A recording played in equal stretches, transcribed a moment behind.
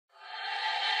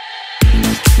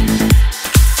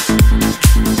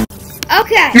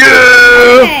Okay.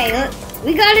 Yeah. Okay.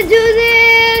 We gotta do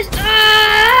this.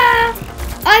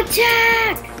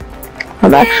 Attack!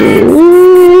 I'm actually.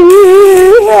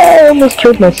 I almost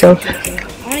killed myself. I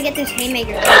wanna get this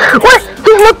haymaker. What?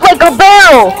 This looked like a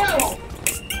barrel!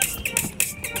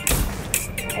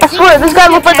 I swear, this guy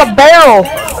looked like a barrel!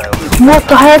 What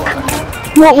the heck?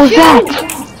 What was that?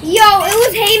 Yo, it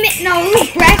was Haymaker. No, it was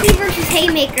Bracky versus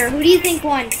Haymaker. Who do you think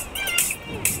won?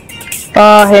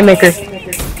 Haymaker.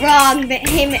 Wrong.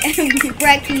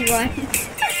 Bracky won.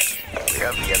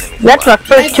 That's my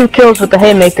first 2 kills with the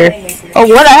Haymaker. Oh,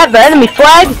 what? I have the enemy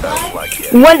flag?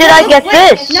 When did I get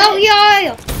this? No,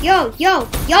 yo. What? Yo.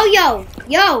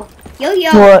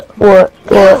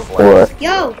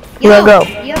 Where do I go?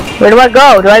 Where do I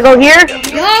go? Do I go here?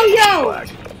 Yo.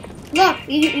 Look,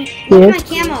 look at my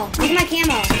camo. Look at my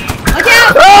camo. Watch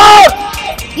out! Oh!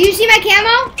 Did you see my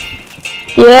camo?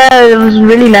 Yeah, it was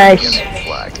really nice.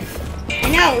 I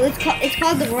know, it's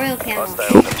called the Royal Camo.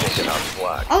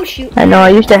 Oh shoot. I know, I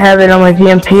used to have it on my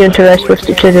VMP until I switched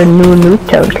it to the new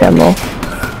Newtown camo.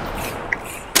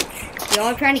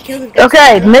 Y'all trying to kill this guy.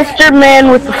 Okay, Mr. Man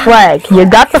with the flag. You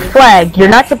got the flag. You're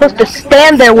not supposed to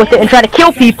stand there with it and try to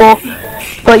kill people,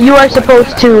 but you are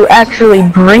supposed to actually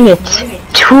bring it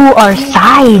to our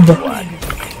side.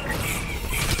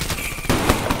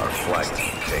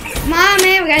 Come on,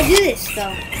 man, we gotta do this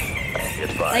though.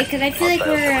 Like, cause I feel like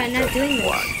we're not doing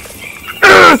this.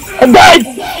 I died!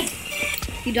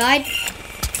 You died?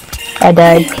 I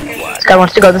died. This guy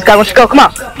wants to go, Come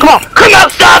on! Come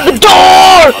outside the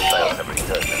door!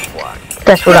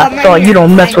 That's what I thought, you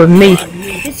don't mess with me.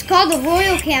 It's called the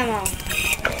Royal Camo.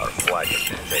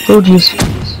 Oh jeez.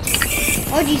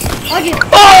 Oh jeez.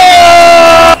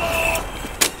 Oh!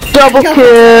 Double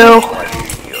kill!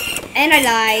 And I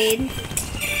died.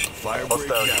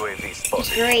 It's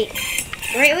great.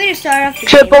 Great way to start off the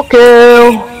Triple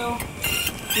kill!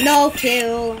 No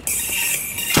kill.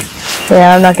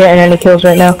 Yeah, I'm not getting any kills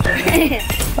right now.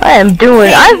 I've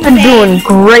been doing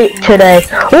great today.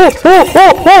 Oh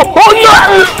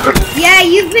no! Yeah,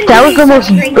 you've been That was the most,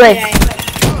 great like,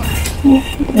 today.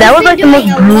 that was like the most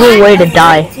brutal way to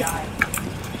die.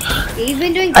 You've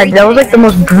been doing great That was like the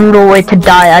most brutal way to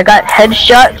die. I got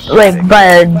headshot like by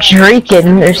a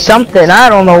Draken or something. I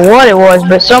don't know what it was,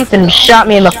 but something shot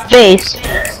me in the face.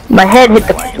 My head hit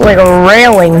like a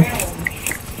railing,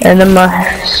 and then my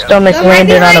stomach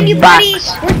landed on a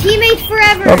box. We're teammates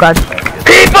forever. Oh god.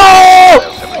 People!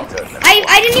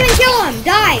 I didn't even kill him.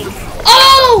 Died.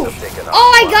 Oh!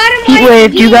 Oh, I got him. Heat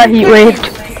waved. You got heat waved.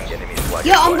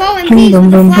 Yo, I'm going. Please,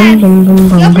 with the flag. Yo,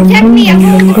 protect me. I'm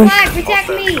going with the flag. Protect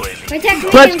me. Protect me.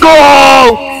 Let's go!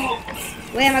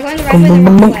 Wait, am I going the right way or the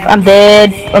wrong way? I'm dead,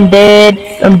 and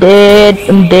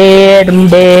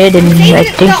I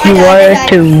think you are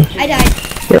too. I died.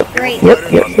 Yep. Great. Yep.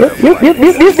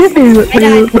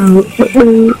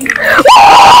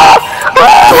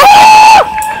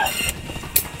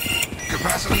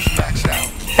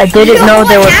 I didn't know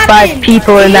there were 5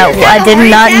 people in that. I did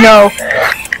not know.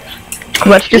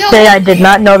 Let's just say I did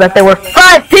not know that there were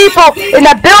 5 people in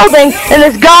that building, and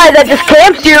this guy that just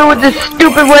camps here with this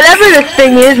stupid whatever this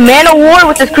thing is, man of war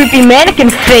with this creepy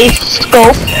mannequin face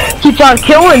scope, keeps on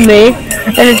killing me,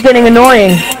 and it's getting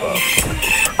annoying.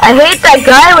 I hate that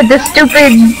guy with this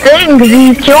stupid thing, because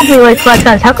he's killed me like 5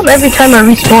 times. How come every time I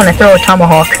respawn I throw a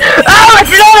tomahawk? Oh,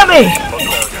 it's an enemy!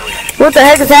 What the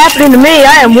heck is happening to me?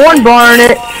 I am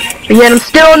 1-barring it, but yet I'm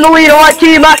still in the lead on my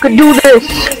team. I could do this.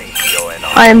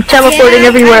 I am teleporting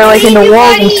everywhere, like in the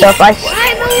walls and stuff. I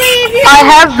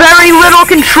have very little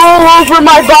control over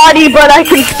my body, but I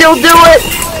can still do it.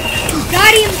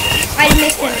 Got him. I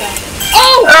missed him though.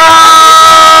 Oh!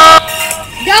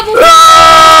 Double.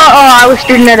 Oh, I was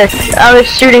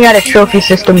shooting at a trophy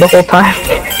system the whole time.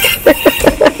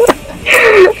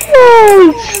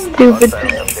 Oh, stupid.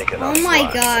 Oh my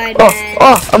god, man.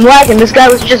 Oh, I'm lagging. This guy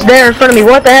was just there in front of me.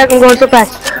 What the heck? I'm going so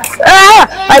fast. Ah!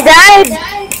 I died!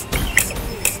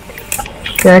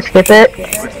 Can I skip it?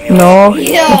 No?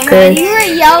 Yo, Okay. man, you were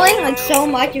yelling like so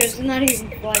much, it was not even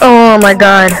funny. Oh my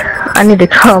god. I need to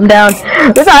calm down.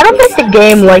 Listen, I don't think the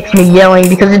game likes me yelling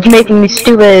because it's making me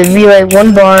stupid. Be like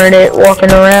 1-barring it,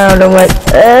 walking around. I'm like,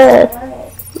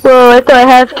 well, I thought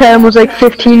halftime was like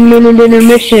 15-minute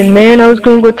intermission, man. I was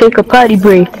gonna go take a potty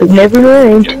break, but never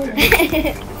mind.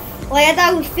 Like, I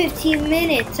thought it was 15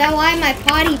 minutes. That's why my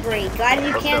potty break. Why did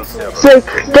you cancel it? So,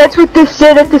 that's what they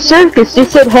said at the circus. They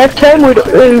said halftime would,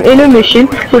 intermission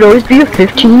would always be a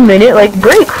 15-minute, like,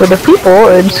 break for the people.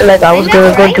 And so, like, I was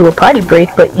gonna go to a potty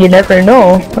break, but you never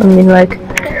know. I mean, like,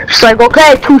 It's like,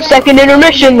 okay, 2-second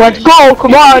intermission, let's go,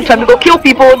 come on, time to go kill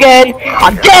people again.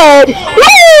 I'm dead!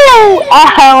 Woo!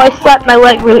 Ow, I slapped my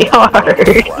leg really hard.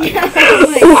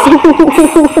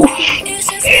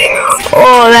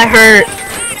 Oh, that hurt.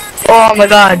 Oh my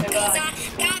god.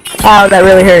 Ow, that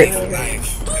really hurt.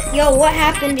 Yo, what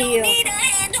happened to you?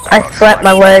 I slapped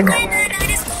my leg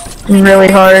really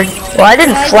hard. Well, I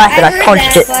didn't slap it, I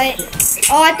punched it.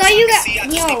 Oh, I thought you got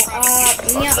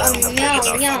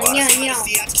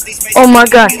Oh my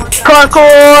god.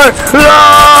 Parkour!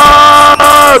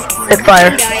 Hit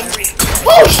fire.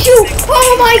 Oh shoot!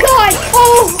 Oh my god!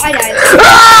 Oh, I died.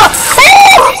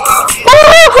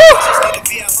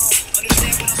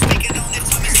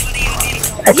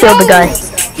 I killed the guy.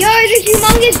 Yo, there's a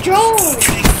humongous drone.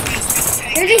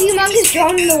 There's a humongous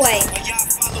drone in the way.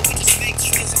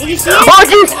 Did you see it? Oh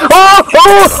jeez!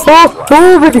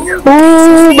 Baby!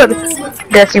 Oh, baby!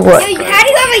 Guess you what? Yo, how do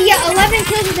you have 11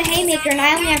 kills with a haymaker and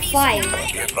I only have 5?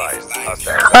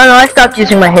 Oh no, I stopped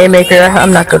using my haymaker.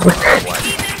 I'm not good with it.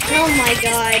 Oh my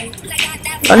god.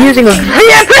 I'm using a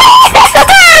Ripper!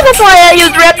 That's why I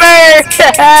use Ripper!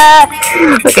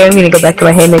 Okay, I'm gonna go back to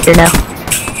my haymaker now.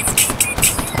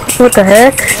 What the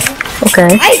heck?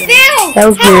 Okay. I failed! That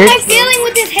was How weird. am I failing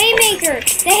with this haymaker?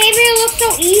 The haymaker looks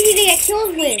so easy to get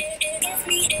kills with.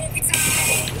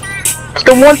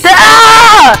 Still want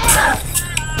that.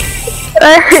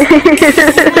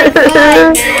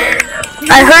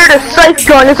 I heard a scythe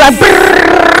gun as I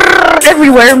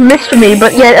everywhere, missed me,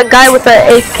 but yet a guy with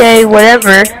a AK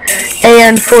whatever,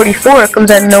 AN-44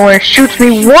 comes out of nowhere, shoots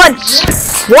me once!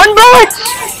 1 bullet!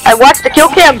 I watched the kill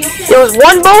cam. It was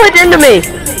 1 bullet into me,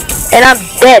 and I'm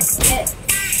dead.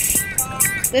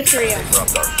 Good for you.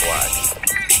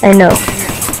 I know.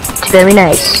 It's very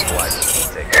nice.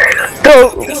 So,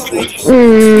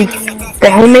 the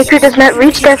haymaker does not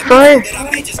reach that far.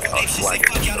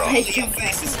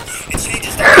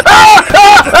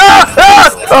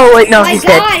 Oh wait, no, he's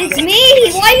dead. Oh my god, it's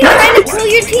me! Why are you trying to kill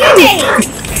your teammate?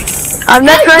 I'm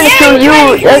not trying to kill you.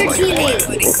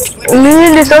 Me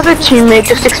and this other teammate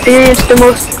just experienced the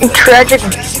most tragic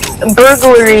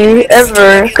burglary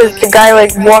ever, because the guy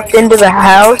like walked into the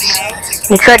house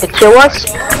and he tried to kill us.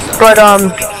 But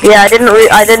yeah, I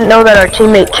didn't know that our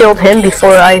teammate killed him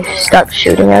before I stopped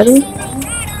shooting at him.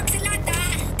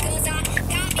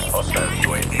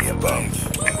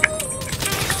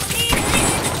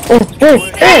 I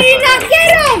did not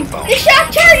get him! The shock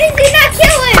charges did not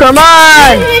kill him! Come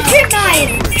on! The trip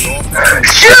mine!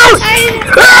 Shoot!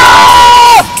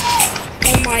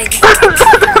 Oh my god.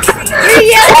 You're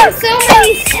yelling so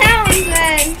many sounds,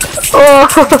 man. Oh,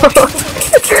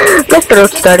 my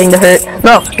throat's starting to hurt.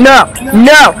 No, no,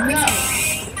 no!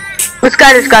 This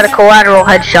guy just got a collateral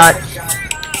headshot.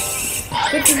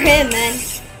 Good for him, man.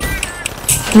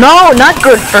 No, not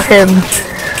good for him.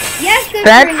 Yes, good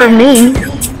Bad for me.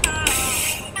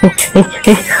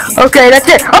 Okay, that's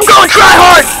it. I'm going try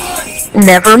hard!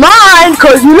 Never mind,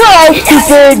 cause you know,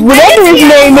 stupid, whatever his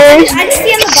name is,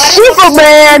 Sheiva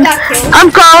Man. I'm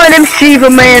calling him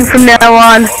Sheiva Man from now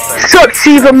on. Sup,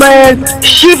 Sheiva Man?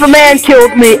 Sheiva Man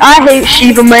killed me. I hate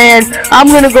Sheiva Man.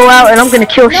 I'm gonna go out and I'm gonna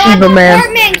kill Sheiva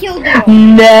Man. Man killed you.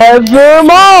 Never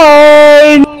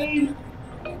mind.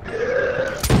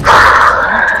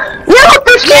 Yeah, look,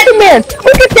 there's Sheiva Man.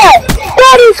 Look at that.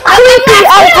 That is creepy.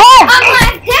 I'm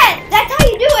last dead. That's how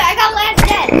you do it. I got last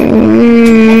dead.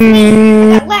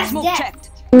 I got last dead.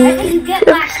 That's how you get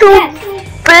last dead.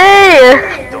 Bad.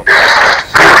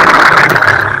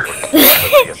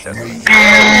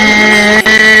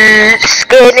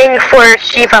 Scanning for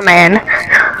Sheiva Man.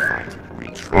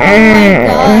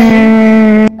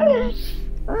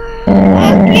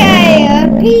 Okay,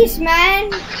 peace,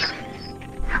 man.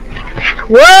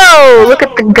 Whoa! Look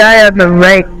at the guy on the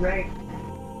right.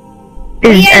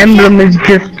 His emblem is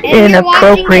just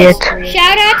inappropriate.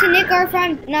 Shout out to Nick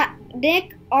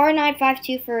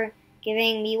R952 for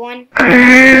giving me one.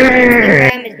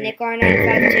 Instagram is Nick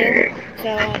R952.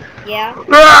 So yeah.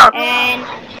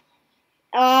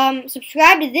 And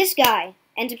subscribe to this guy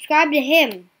and subscribe to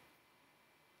him.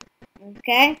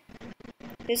 Okay?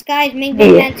 This guy is Ming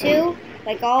Man too,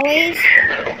 like always.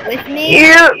 With me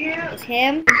is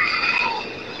him.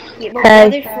 We're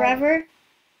brothers forever.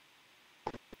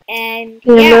 And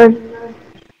yeah.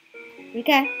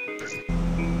 Okay.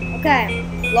 Okay.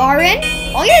 Lauren,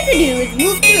 all you have to do is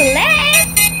move to the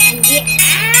left and get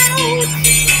out.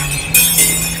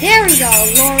 There we go,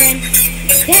 Lauren.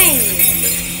 Dang.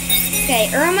 Okay,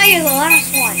 Irma, you're the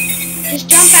last one. Just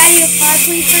jump out of your car,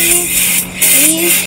 please, for me. Please.